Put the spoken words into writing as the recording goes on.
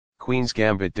Queen's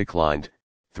Gambit declined,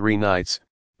 3 knights,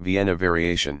 Vienna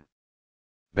variation.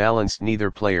 Balanced,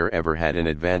 neither player ever had an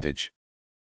advantage.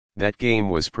 That game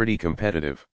was pretty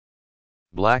competitive.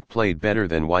 Black played better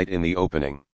than white in the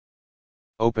opening.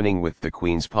 Opening with the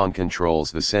queen's pawn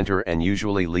controls the center and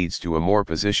usually leads to a more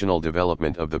positional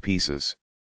development of the pieces.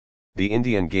 The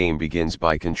Indian game begins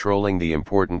by controlling the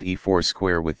important e4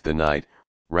 square with the knight,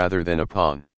 rather than a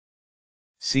pawn.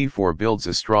 c4 builds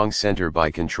a strong center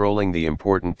by controlling the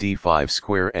important d5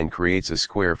 square and creates a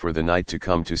square for the knight to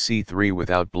come to c3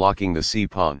 without blocking the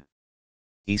c-pawn.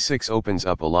 e6 opens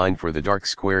up a line for the dark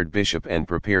squared bishop and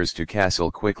prepares to castle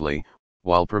quickly,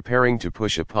 while preparing to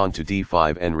push a pawn to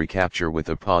d5 and recapture with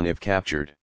a pawn if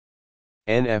captured.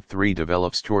 Nf3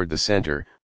 develops toward the center,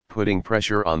 putting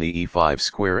pressure on the e5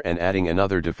 square and adding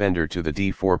another defender to the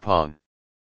d4 pawn.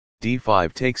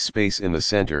 d5 takes space in the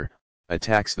center,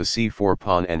 attacks the c4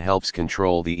 pawn and helps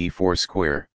control the e4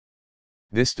 square.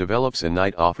 This develops a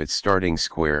knight off its starting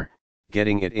square,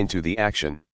 getting it into the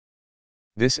action.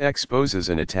 This exposes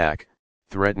an attack,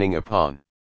 threatening a pawn.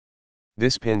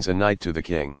 This pins a knight to the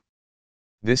king.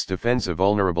 This defends a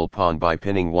vulnerable pawn by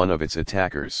pinning one of its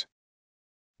attackers.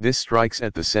 This strikes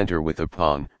at the center with a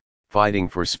pawn, fighting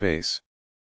for space.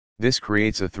 This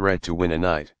creates a threat to win a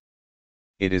knight.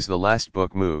 It is the last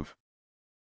book move.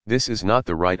 This is not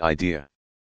the right idea.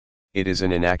 It is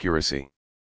an inaccuracy.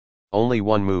 Only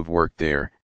one move worked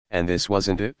there, and this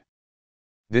wasn't it?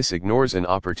 This ignores an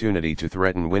opportunity to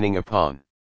threaten winning a pawn.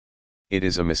 It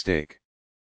is a mistake.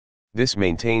 This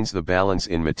maintains the balance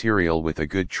in material with a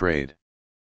good trade.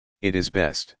 It is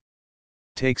best.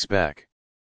 Takes back.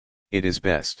 It is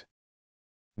best.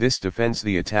 This defends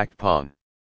the attacked pawn.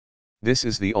 This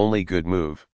is the only good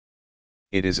move.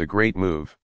 It is a great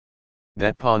move.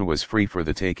 That pawn was free for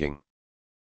the taking.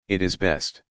 It is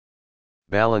best.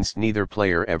 Balanced, neither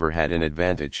player ever had an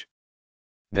advantage.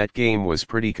 That game was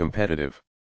pretty competitive.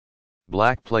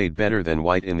 Black played better than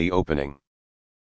white in the opening.